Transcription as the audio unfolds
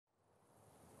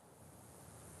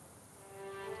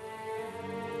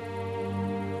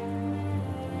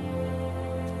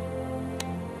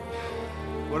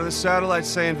the satellites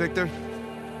saying, Victor?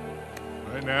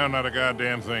 Right now, not a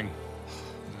goddamn thing.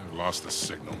 I've lost the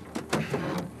signal.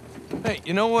 Hey,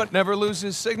 you know what never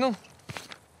loses signal?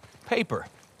 Paper.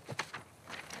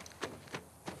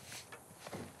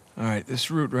 All right, this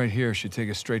route right here should take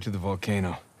us straight to the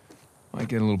volcano. Might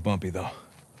get a little bumpy, though.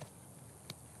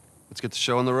 Let's get the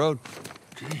show on the road.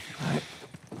 Okay. All right.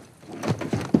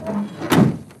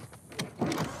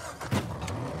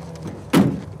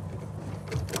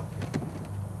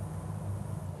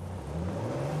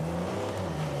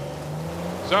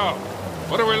 So,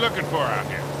 what are we looking for out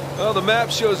here? Well, the map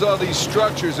shows all these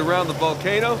structures around the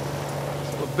volcano.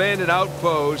 Some abandoned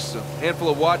outposts, a handful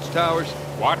of watchtowers.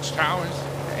 Watchtowers?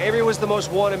 Avery was the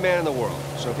most wanted man in the world,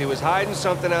 so if he was hiding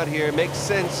something out here, it makes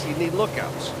sense he'd need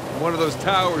lookouts. One of those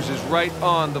towers is right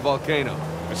on the volcano.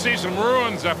 I see some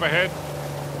ruins up ahead.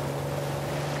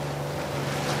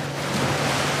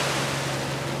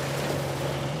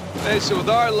 Hey, so with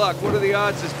our luck, what are the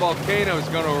odds this volcano is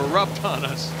going to erupt on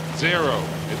us? 0.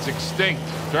 It's extinct.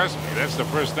 Trust me, that's the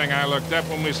first thing I looked up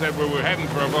when we said we were heading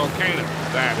for a volcano.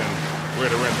 That and where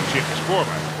to rent the cheapest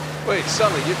 4x4. Wait,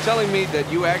 Sully, you're telling me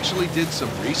that you actually did some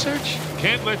research?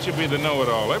 Can't let you be the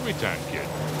know-it-all every time, kid.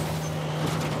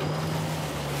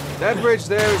 That bridge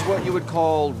there is what you would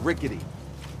call rickety.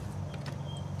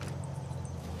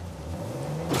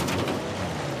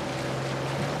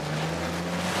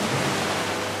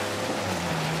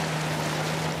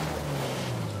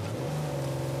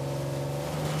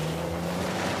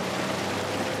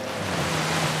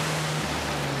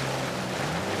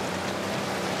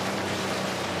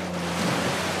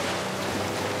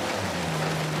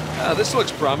 This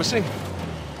looks promising.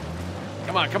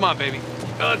 Come on, baby.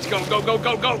 Let's go, go, go,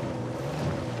 go, go!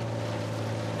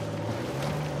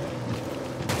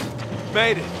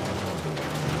 Made it.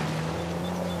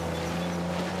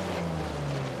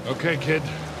 Okay, kid.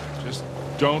 Just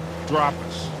don't drop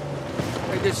us.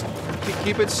 Hey, just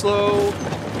keep it slow,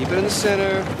 keep it in the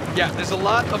center. Yeah, there's a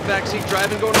lot of backseat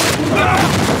driving going on.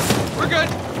 Ah! We're good.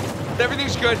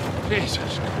 Everything's good.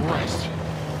 Jesus Christ.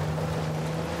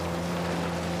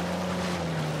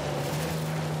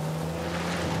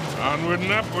 Onward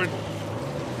and upward.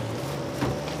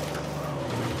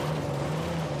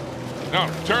 No,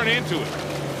 turn into it.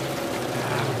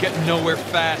 We're getting nowhere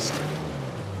fast.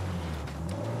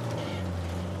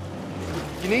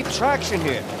 You need traction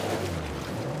here.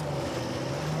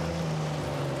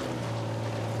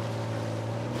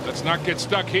 Let's not get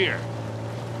stuck here.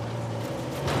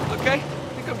 Okay, I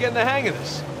think I'm getting the hang of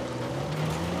this.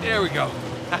 There we go.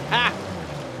 Ha-ha!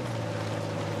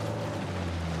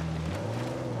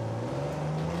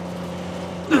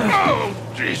 Oh,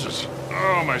 Jesus.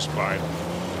 Oh, my spine.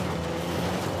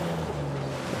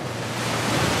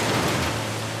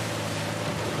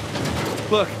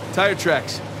 Look, tire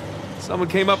tracks. Someone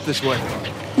came up this way.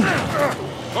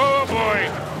 Oh, boy.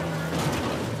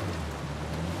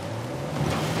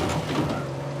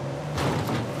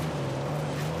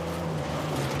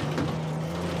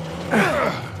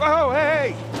 Oh,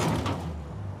 hey!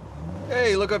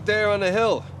 Hey, look up there on the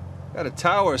hill. Got a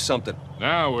tower or something.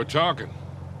 Now we're talking.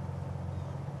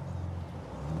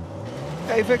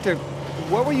 Hey, Victor,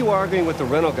 what were you arguing with the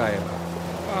rental guy about?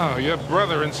 Oh, your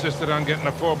brother insisted on getting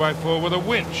a 4x4 with a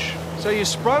winch. So you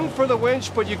sprung for the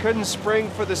winch, but you couldn't spring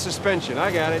for the suspension.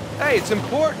 I got it. Hey, it's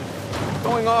important.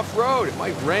 Going off-road, it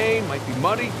might rain, might be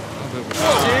muddy.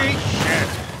 See? Shit.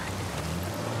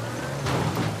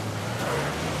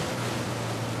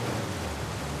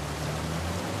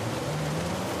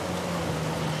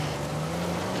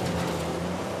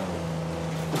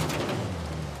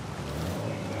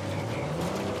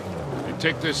 You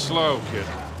take this slow, kid.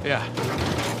 Yeah.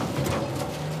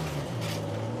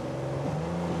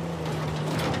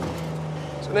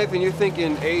 So, Nathan, you're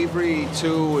thinking Avery,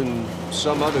 too, and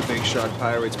some other big shot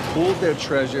pirates pulled their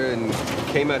treasure and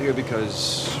came out here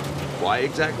because... why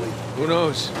exactly? Who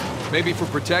knows? Maybe for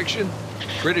protection?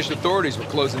 British authorities were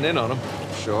closing in on them.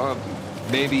 Sure.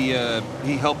 Maybe,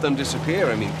 he helped them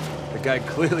disappear. I mean, the guy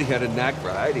clearly had a knack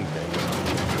for hiding things.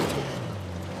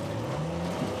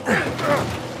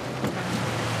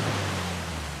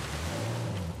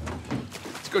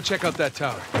 Let's go check out that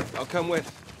tower. I'll come with.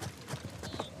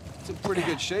 It's in pretty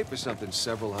good shape for something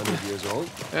several hundred years old.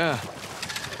 Yeah.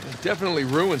 Definitely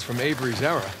ruins from Avery's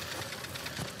era.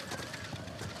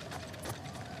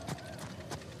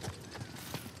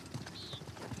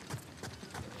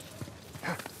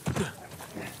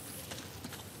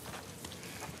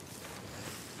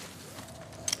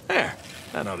 There.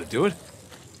 That ought to do it.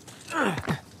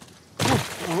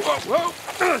 Whoa.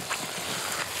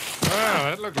 Wow,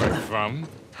 that looked like fun.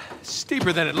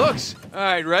 Steeper than it looks. All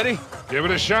right, ready? Give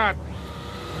it a shot.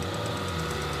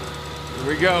 Here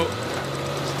we go.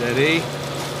 Steady.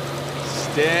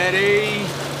 Steady.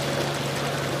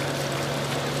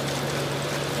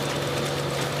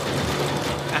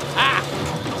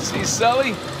 See,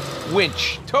 Sully?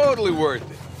 Winch. Totally worth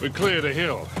it. We cleared a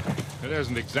hill. It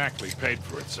hasn't exactly paid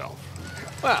for itself.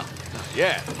 Well,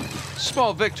 yeah.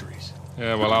 Small victories.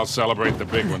 Yeah, well, I'll celebrate the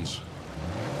big ones.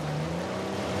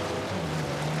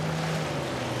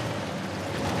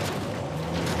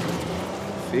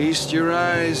 Feast your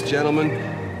eyes, gentlemen.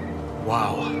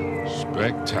 Wow.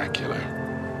 Spectacular.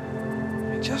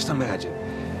 Just imagine,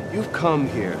 you've come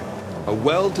here, a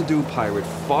well-to-do pirate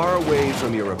far away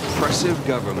from your oppressive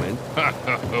government.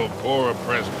 Oh, poor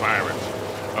oppressed pirates.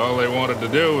 All they wanted to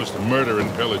do was to murder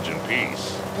and pillage in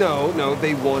peace. No,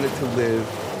 they wanted to live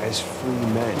as free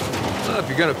men. Well, if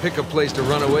you're gonna pick a place to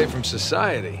run away from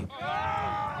society.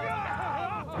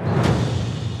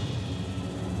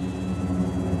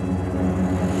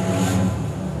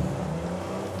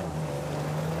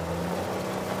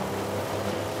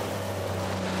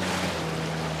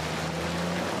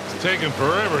 It's taken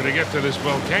forever to get to this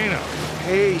volcano.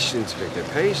 Patience, Victor,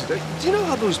 patience. Do you know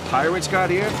how those pirates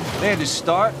got here? They had to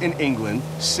start in England,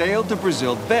 sail to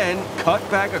Brazil, then cut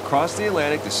back across the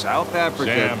Atlantic to South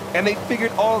Africa. Sam. And they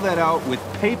figured all that out with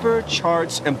paper,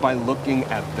 charts, and by looking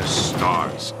at the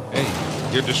stars. Hey,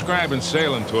 you're describing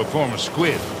sailing to a form of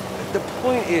squid. The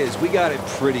point is, we got it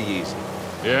pretty easy.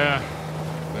 Yeah,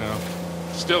 well,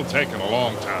 still taking a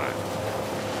long time.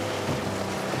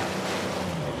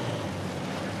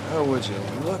 How would you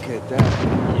look at that?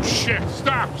 Oh, shit!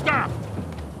 Stop! Stop!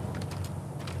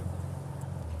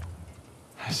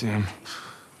 I see him.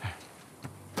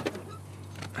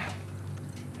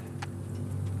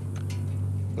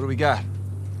 What do we got?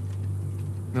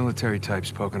 Military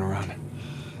types poking around.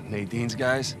 Nadine's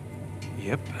guys?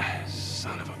 Yep.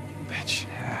 Son of a bitch.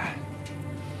 Yeah.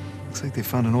 Looks like they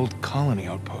found an old colony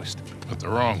outpost. But the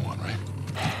wrong one, right?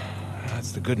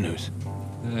 That's the good news.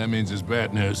 That means it's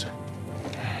bad news.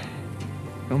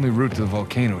 The only route to the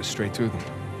volcano is straight through them.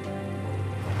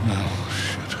 Oh,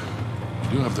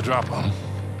 shit. You do have the drop on them.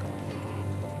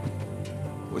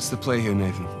 What's the play here,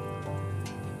 Nathan?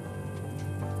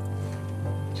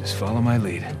 Just follow my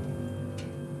lead.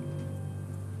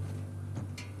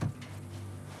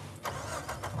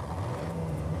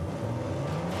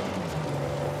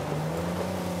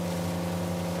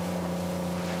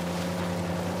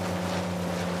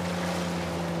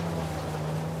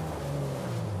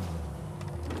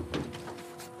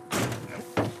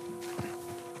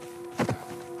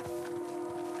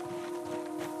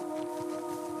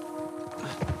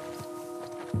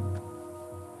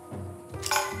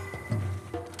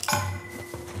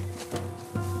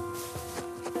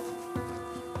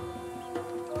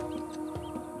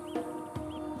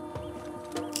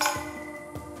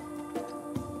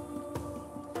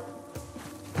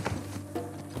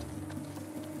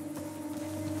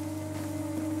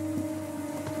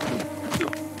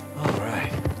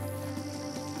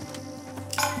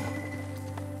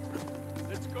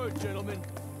 Gentlemen,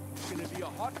 it's going to be a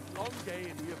hot, long day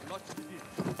and we have lots to do.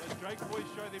 Those Drake boys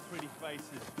show their pretty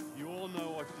faces. You all know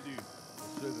what to do.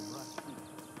 Serve them right food.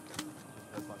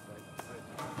 That's my favorite.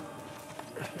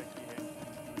 Shake your hand.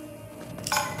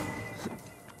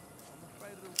 I'm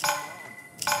afraid it'll come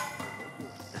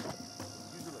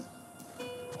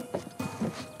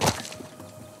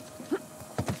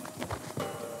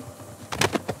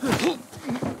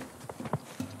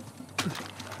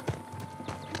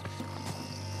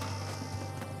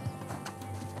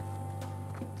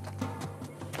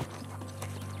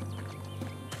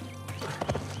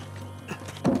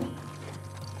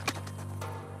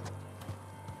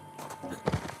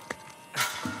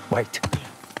Wait.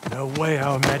 No way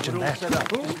I imagined We're all that. set up.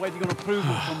 Just waiting on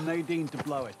approval from Nadine to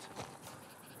blow it.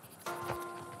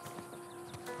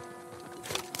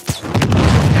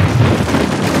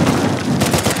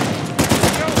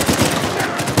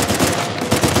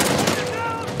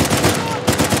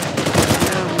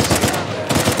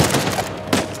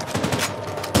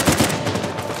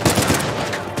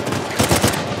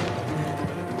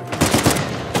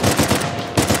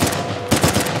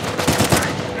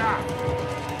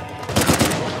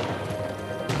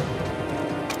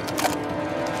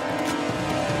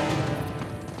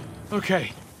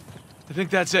 Okay. I think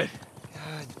that's it.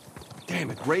 Damn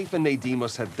it, Rafe and Nadine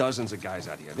must have dozens of guys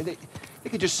out here. I mean, they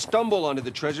could just stumble onto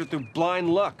the treasure through blind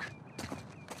luck.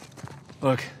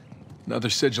 Look, another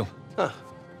sigil. Huh.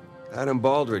 Adam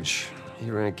Baldridge.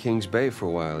 He ran Kings Bay for a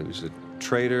while. He was a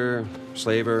traitor,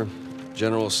 slaver,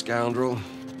 general scoundrel.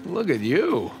 Look at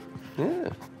you. Yeah.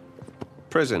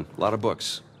 Prison, a lot of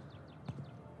books.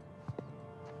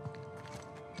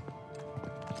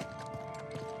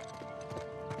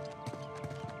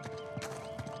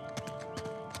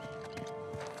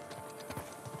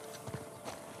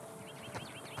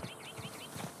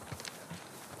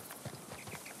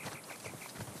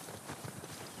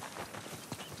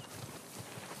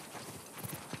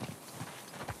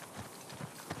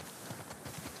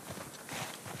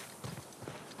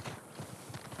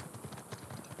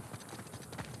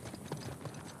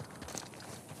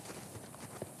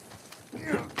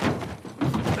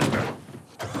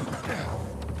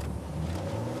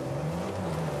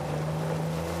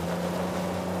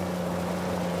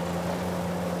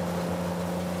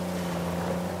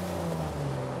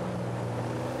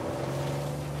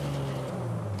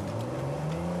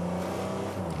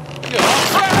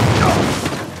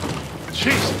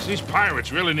 These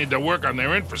pirates really need to work on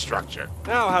their infrastructure.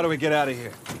 Now, how do we get out of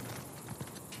here?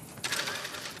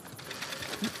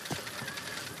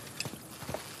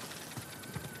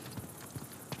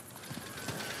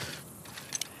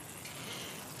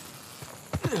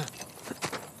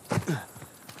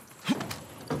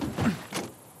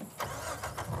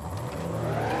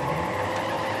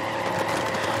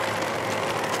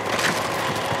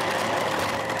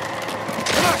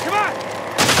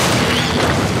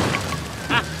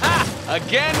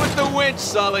 Again with the winch,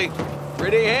 Sully.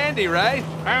 Pretty handy, right?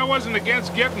 I wasn't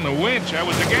against getting the winch. I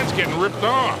was against getting ripped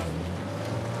off.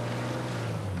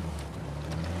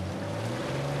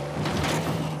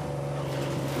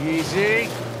 Easy.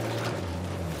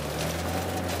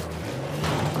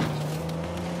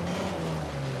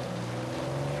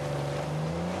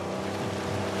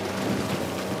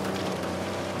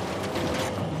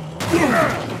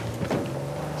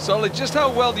 Sully, just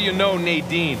how well do you know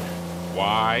Nadine?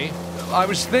 Why? I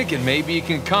was thinking maybe you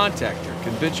can contact her,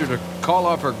 convince her to call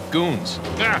off her goons.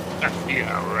 Yeah,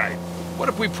 right. What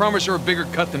if we promise her a bigger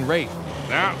cut than Rafe?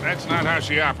 No, that's not how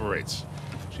she operates.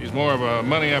 She's more of a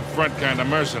money-up-front kind of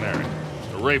mercenary.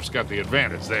 So Rafe's got the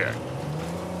advantage there.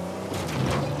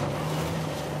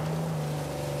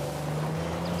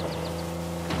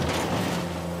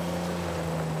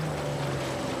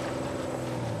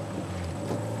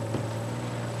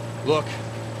 Look,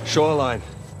 shoreline.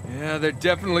 Yeah, they're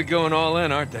definitely going all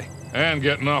in, aren't they? And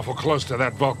getting awful close to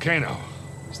that volcano.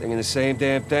 He's thinking the same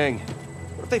damn thing.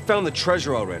 What if they found the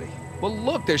treasure already? Well,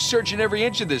 look, they're searching every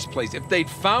inch of this place. If they'd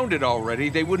found it already,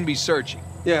 they wouldn't be searching.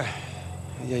 Yeah,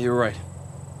 you're right.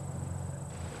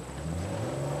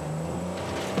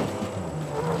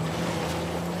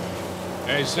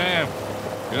 Hey, Sam,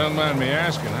 if you don't mind me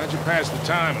asking, how'd you pass the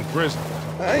time in prison?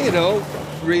 You know,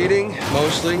 reading,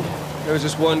 mostly. There was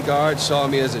this one guard saw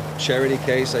me as a charity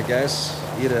case, I guess.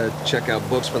 He had to check out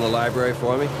books from the library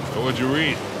for me. So what'd you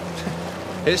read?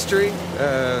 History,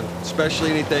 especially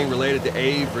anything related to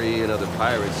Avery and other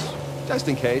pirates. Just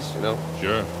in case, you know.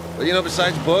 Sure. But, you know,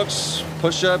 besides books,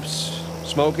 push-ups,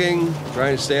 smoking,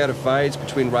 trying to stay out of fights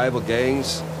between rival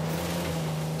gangs,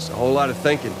 it's a whole lot of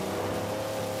thinking.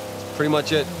 That's pretty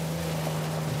much it.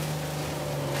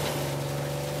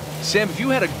 Sam, if you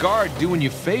had a guard doing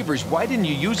you favors, why didn't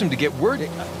you use him to get word?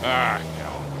 Ah,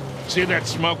 no. See that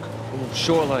smoke? Ooh,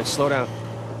 shoreline, slow down.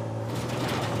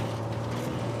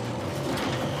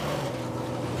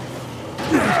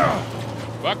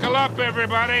 Buckle up,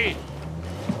 everybody!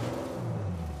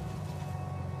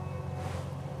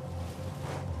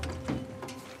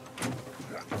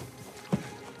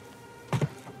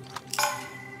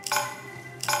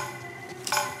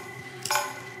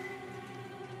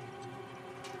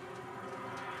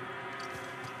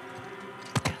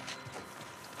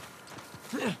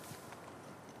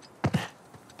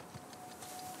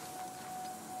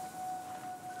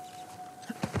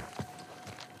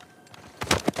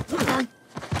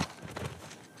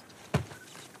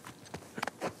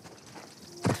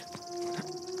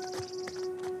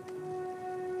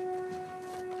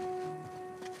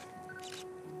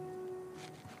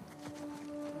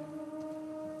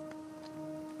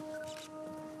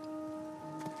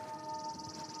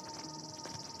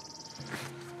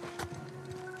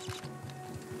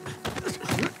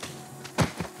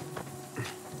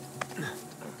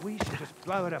 We should just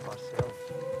blow it up ourselves.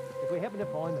 If we happen to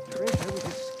find the treasure, we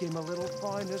just skim a little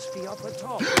finder's fee off the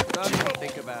top. Don't even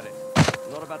think about it.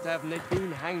 I'm not about to have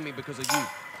Nadine hang me because of you.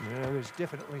 Yeah, there's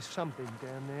definitely something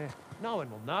down there. No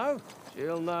one will know.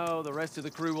 She'll know, the rest of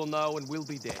the crew will know, and we'll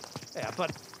be dead. Yeah,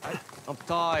 but... I'm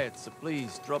tired, so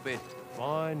please, drop it.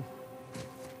 Fine.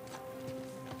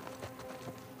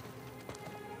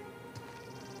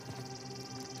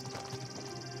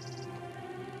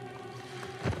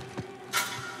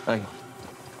 Hang on.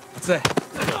 What's that?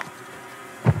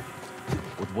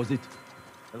 What was it?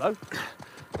 Hello?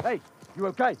 Hey, you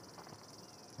okay?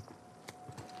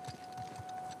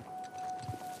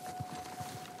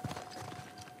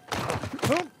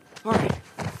 Hurry!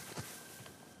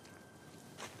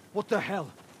 What the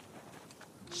hell?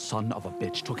 Son of a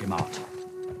bitch took him out.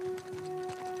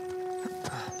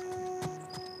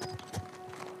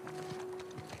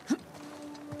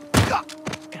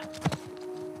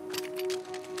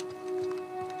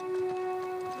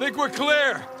 Think we're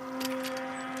clear.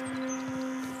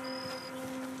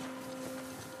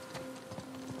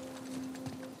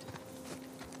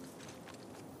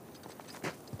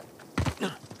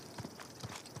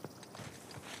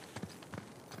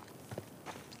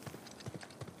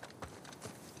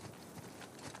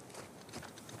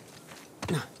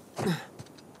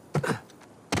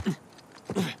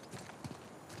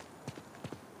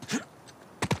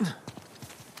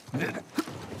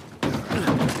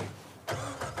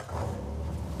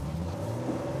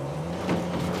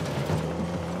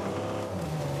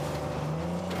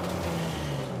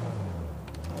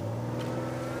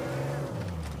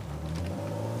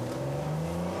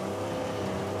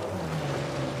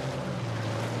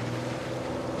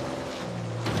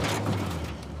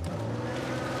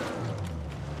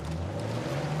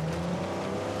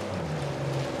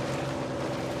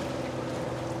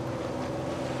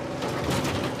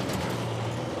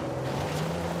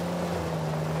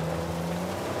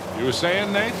 You were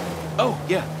saying, Nate? Oh,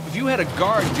 yeah. If you had a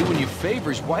guard doing you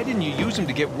favors, why didn't you use him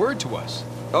to get word to us?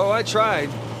 Oh, I tried.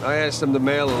 I asked him to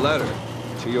mail a letter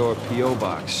to your P.O.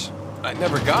 box. I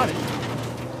never got it.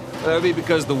 That'd be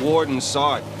because the warden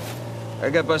saw it. I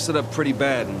got busted up pretty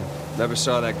bad and never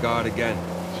saw that guard again.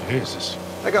 Jesus.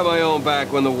 I got my own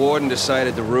back when the warden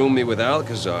decided to room me with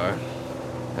Alcazar.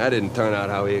 That didn't turn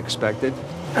out how he expected.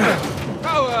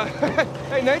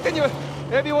 Hey, Nathan,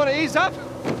 maybe you want to ease up?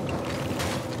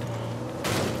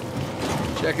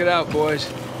 Check it out, boys.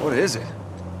 What is it?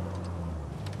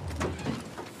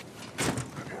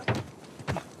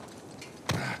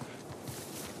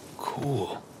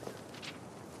 Cool.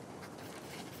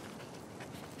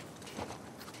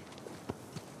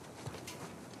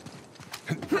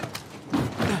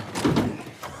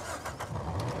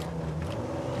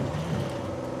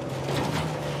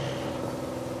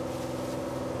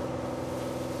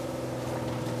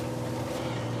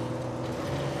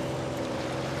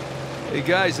 Hey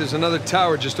guys, there's another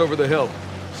tower just over the hill.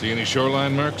 See any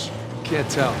shoreline marks? Can't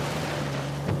tell.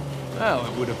 Well,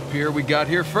 it would appear we got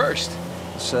here first.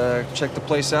 Let's check the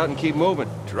place out and keep moving.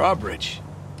 Drawbridge.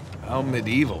 How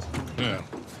medieval. Yeah.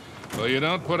 Well, you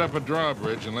don't put up a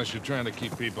drawbridge unless you're trying to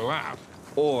keep people out.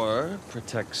 Or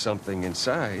protect something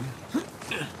inside.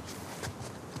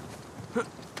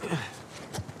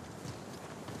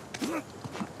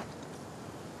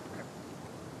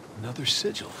 Another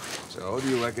sigil. So, do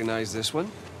you recognize this one?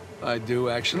 I do,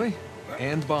 actually.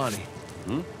 And Bonnie.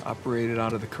 Operated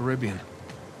out of the Caribbean.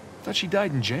 Thought she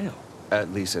died in jail.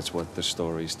 At least that's what the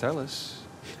stories tell us.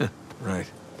 Right.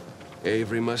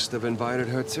 Avery must have invited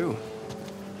her, too.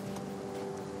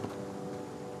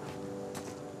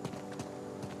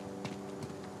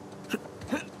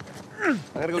 I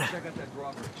gotta go check out that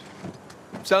drawbridge.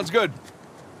 Sounds good.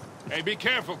 Hey, be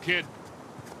careful, kid.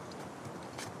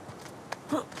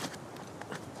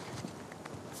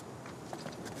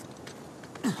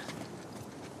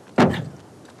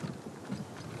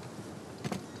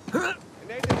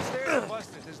 Nathan, the stairs are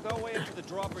busted. There's no way into the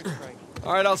drawbridge, Frank.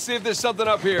 All right, I'll see if there's something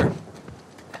up here.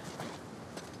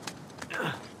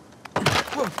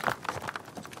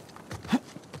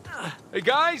 Hey,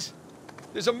 guys!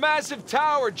 There's a massive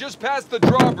tower just past the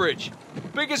drawbridge.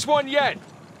 Biggest one yet.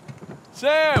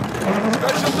 Sam!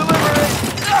 Special delivery!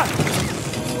 Ah!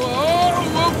 Whoa,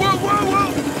 whoa, whoa, whoa,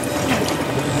 whoa!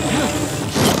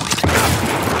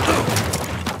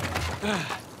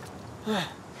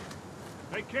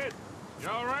 Hey, kid. You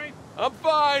all right? I'm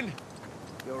fine.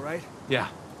 You alright? Yeah.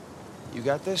 You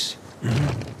got this?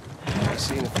 I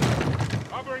see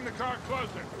anything. I'll bring the car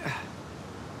closer.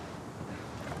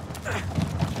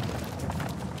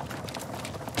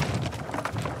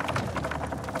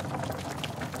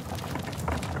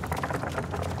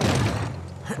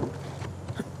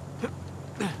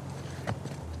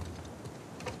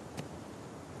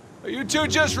 You two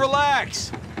just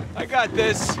relax. I got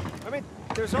this. I mean,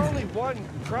 there's only one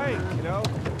crank, you know?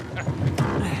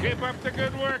 Keep up the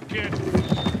good work, kid.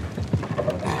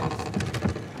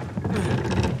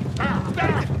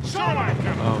 Stop! Shoreline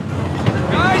coming! Oh,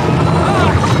 no. Guys!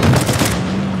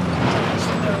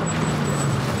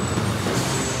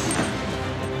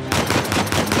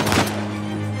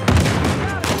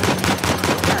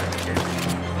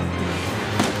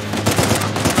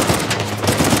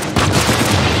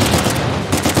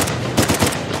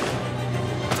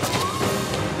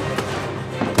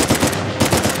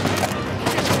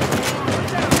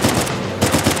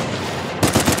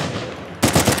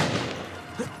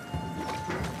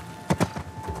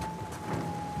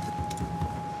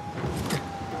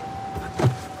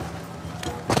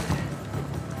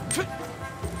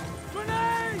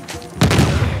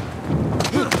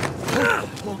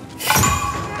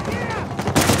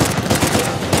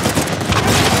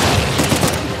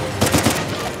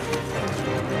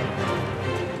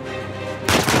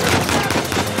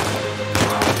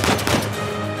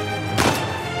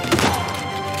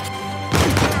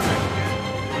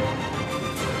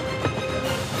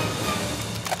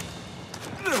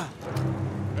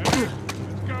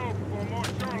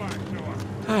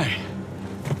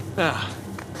 Now,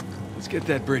 let's get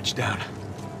that bridge down.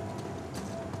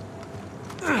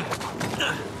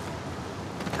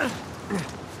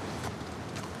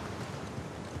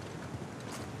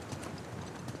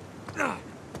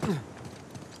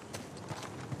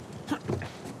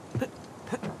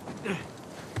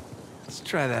 Let's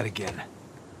try that again.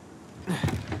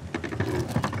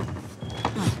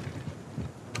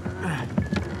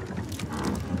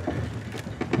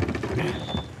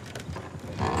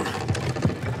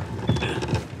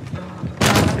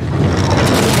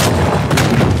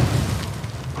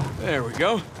 There we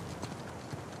go.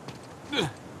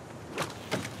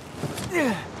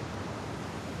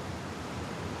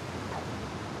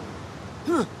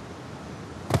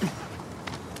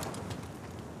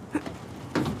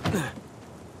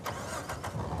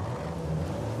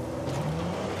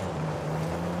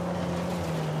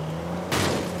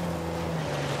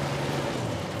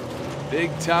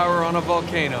 Big tower on a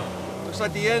volcano. Looks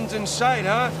like the end's in sight,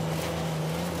 huh?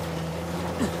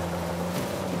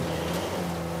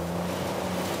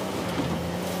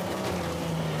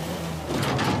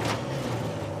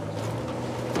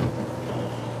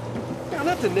 Now,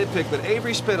 not to nitpick, but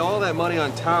Avery spent all that money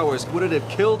on towers. Would it have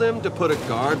killed him to put a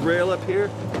guardrail up here?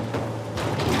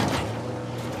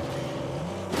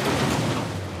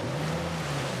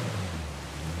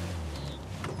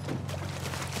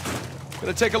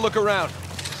 Gonna take a look around.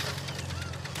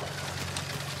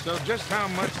 So just how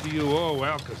much do you owe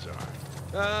Alcazar?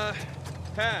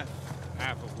 Half.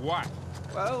 Half of what?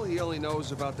 Well, he only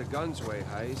knows about the Gunsway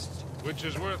heist. Which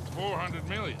is worth 400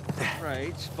 million.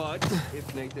 Right, but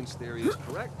if Nathan's theory is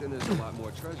correct, then there's a lot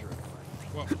more treasure in it.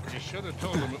 Well, you should have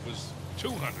told him it was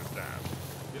 200,000.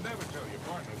 You never tell your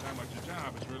partners how much a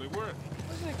job is really worth.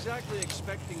 I wasn't exactly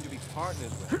expecting to be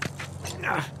partners with him.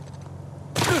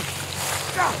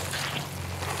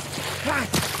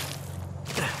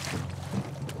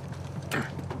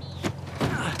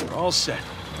 We're all set.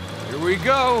 Here we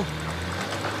go.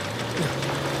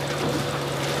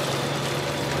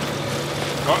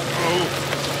 Uh-oh.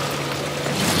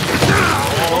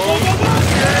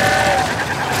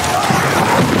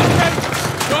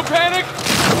 Don't panic!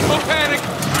 Don't panic!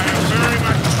 I am very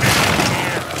much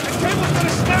here. The cable's gonna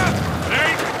snap!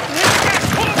 Nate!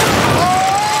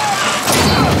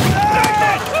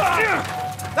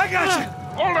 I got you!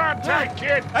 Hold on tight,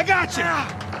 kid! I got you!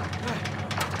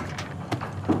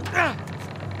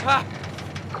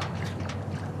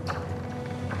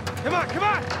 Come on, come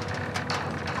on!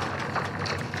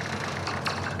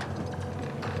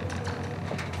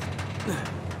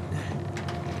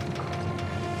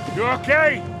 You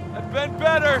okay? I've been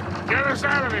better! Get us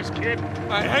out of this, kid! All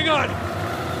right, hang on!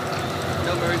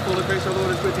 Hail Mary, full of grace, our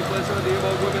Lord is with thee, blessed are thee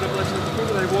among women, and blessed is the fruit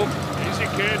of thy womb. Easy,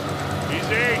 kid.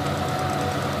 Easy.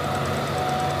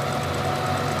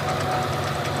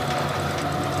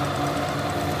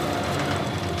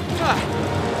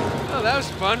 Oh, that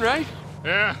was fun, right?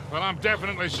 Yeah, well, I'm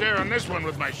definitely sharing this one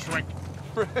with my shrink.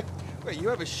 Wait, you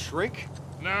have a shrink?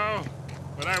 No,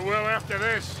 but I will after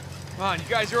this. Come on, you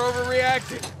guys are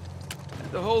overreacting.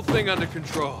 Get the whole thing under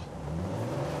control.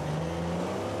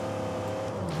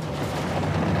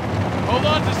 Hold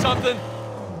on to something.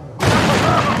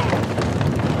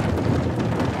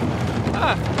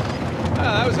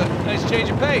 That was a nice change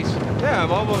of pace. Yeah,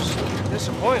 I'm almost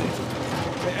disappointed.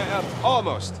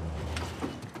 Almost.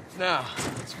 Now,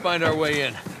 let's find our way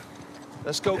in.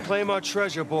 Let's go claim our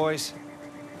treasure, boys.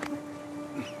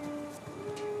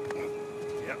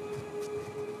 Yep.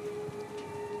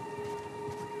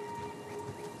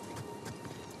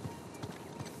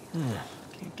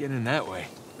 Can't get in that way.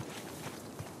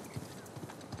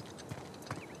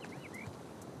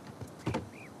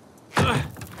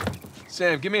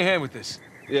 Sam, give me a hand with this.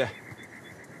 Yeah.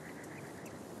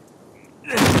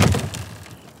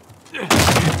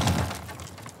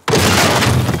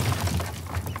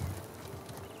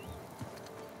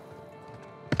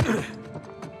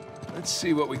 Let's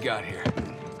see what we got here.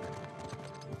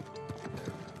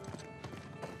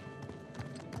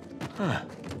 Huh.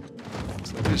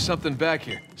 Looks like there's something back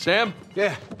here. Sam?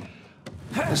 Yeah.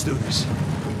 Let's do this.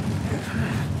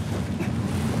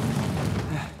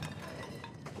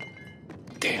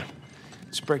 Damn.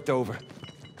 It's braked over.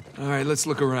 All right, let's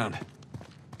look around.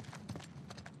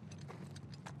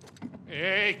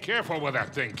 Hey, careful with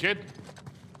that thing, kid.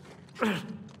 What are you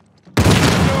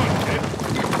doing, kid?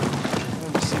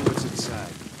 Let me see what's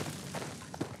inside.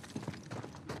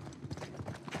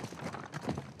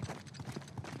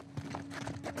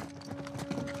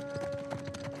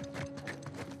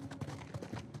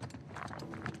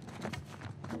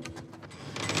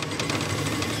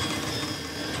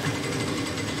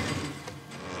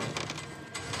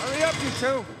 Hurry up, you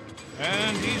two.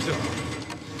 And he's on.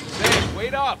 Sam,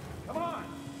 wait up! Come on!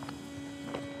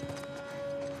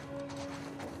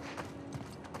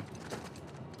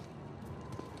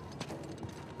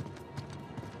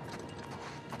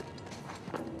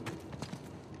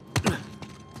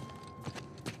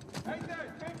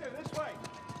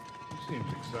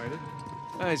 seems excited.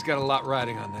 He's got a lot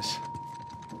riding on this.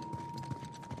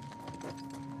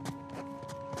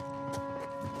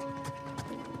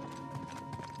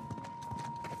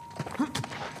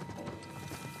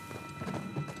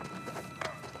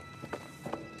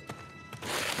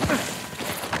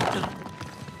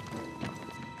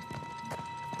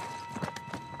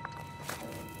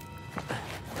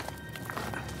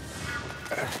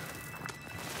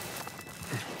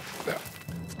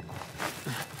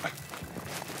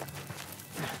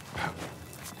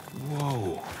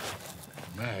 Whoa.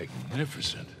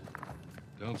 Magnificent.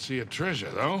 Don't see a treasure,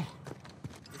 though.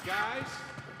 Guys?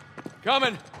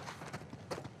 Coming!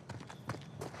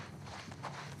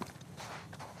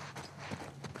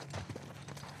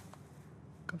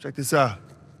 Come check this out.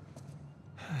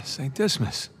 St.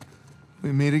 Dismas.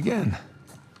 We meet again.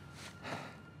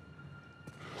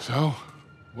 So,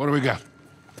 what do we got?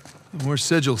 More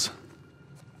sigils.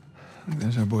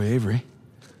 There's our boy Avery.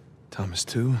 Thomas,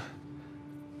 too.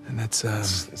 And that's,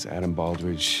 That's Adam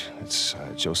Baldridge. That's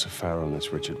Joseph Farrow, and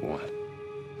that's Richard Warren.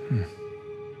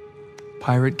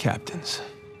 pirate captains.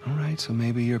 All right, so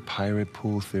maybe your pirate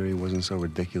pool theory wasn't so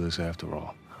ridiculous after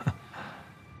all. All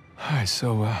right,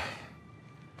 so, let's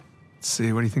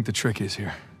see. What do you think the trick is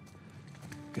here?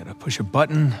 Gotta push a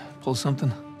button, pull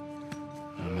something?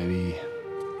 Maybe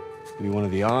one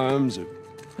of the arms, or...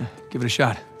 Give it a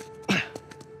shot.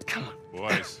 Come on.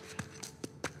 Boys,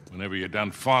 whenever you're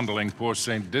done fondling poor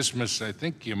St. Dismas, I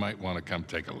think you might want to come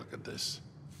take a look at this.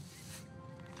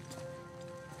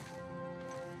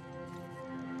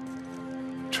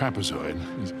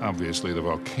 Trapezoid is obviously the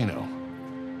volcano.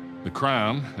 The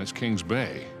crown, that's King's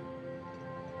Bay.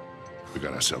 We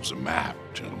got ourselves a map,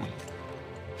 gentlemen.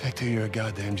 Victor, you're a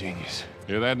goddamn genius.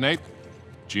 Hear that, Nate?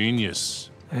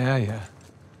 Genius. Yeah.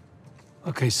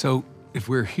 Okay, so if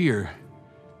we're here,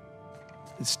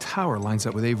 this tower lines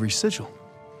up with Avery's sigil.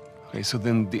 Okay, so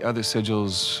then the other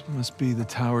sigils... Must be the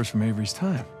towers from Avery's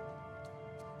time.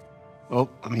 Well,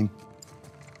 I mean,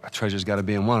 a treasure's got to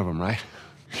be in one of them, right?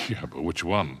 Yeah, but which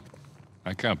one?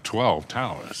 I count 12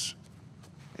 towers.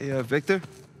 Hey, Victor?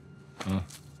 Huh?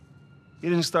 You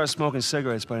didn't start smoking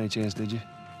cigarettes by any chance, did you?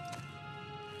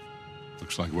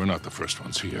 Looks like we're not the first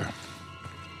ones here.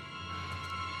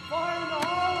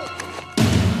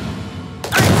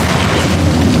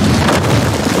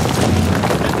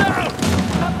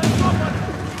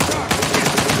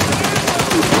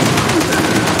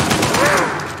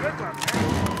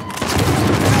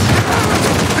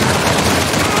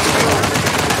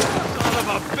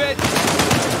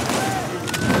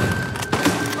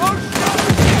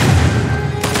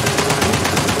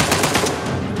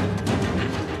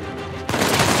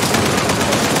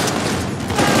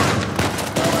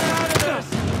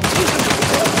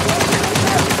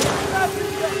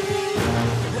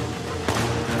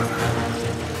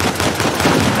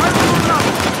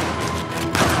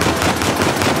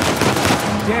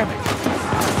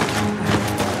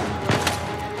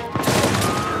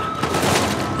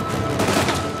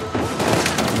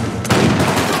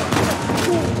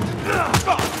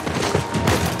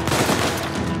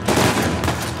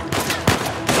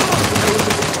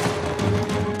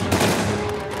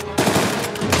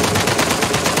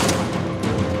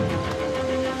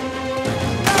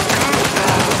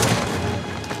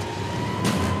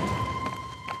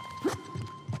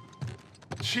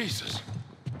 Jesus.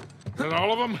 Is that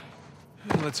all of them?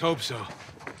 Let's hope so.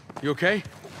 You okay?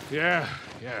 Yeah,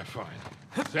 fine.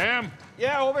 Sam?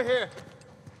 Yeah, over here.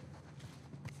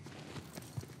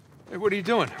 Hey, what are you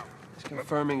doing? He's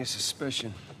confirming a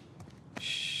suspicion.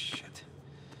 Shit.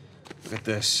 Look at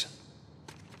this.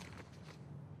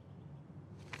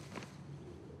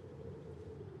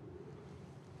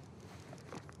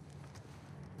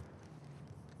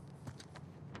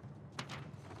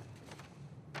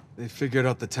 They figured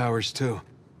out the towers, too.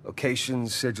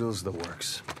 Locations, sigils, the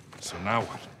works. So now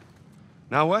what?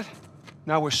 Now what?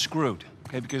 Now we're screwed,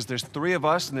 okay? Because there's 3 of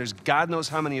us, and there's God knows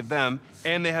how many of them,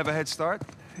 and they have a head start.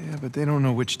 Yeah, but they don't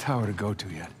know which tower to go to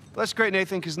yet. Well, that's great,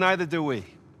 Nathan, because neither do we.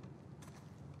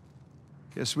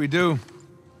 Yes, we do.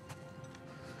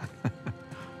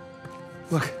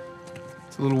 Look,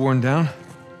 it's a little worn down.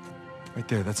 Right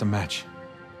there, that's a match.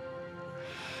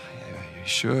 Yeah, you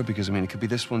sure? Because, I mean, it could be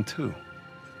this one, too.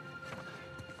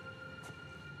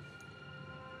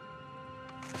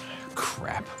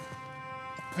 Crap.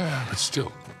 But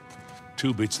still,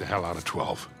 2 beats the hell out of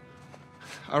 12.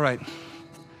 All right.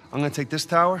 I'm gonna take this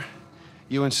tower.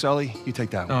 You and Sully, you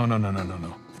take that one.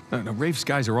 No, Rafe's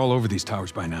guys are all over these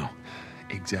towers by now.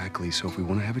 Exactly. So if we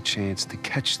want to have a chance to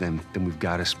catch them, then we've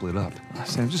got to split up.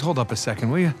 Sam, just hold up a second,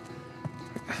 will you?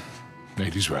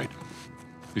 Nate, he's right.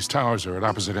 These towers are at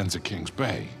opposite ends of Kings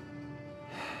Bay.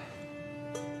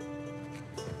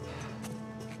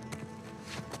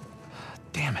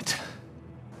 Damn it.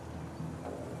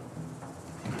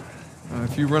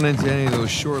 If you run into any of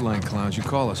those shoreline clowns, you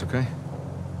call us, okay?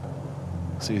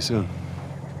 See you soon.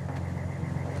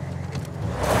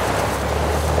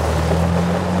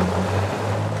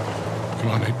 Come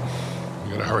on, Nate.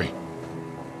 We gotta hurry.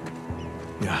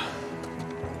 Yeah.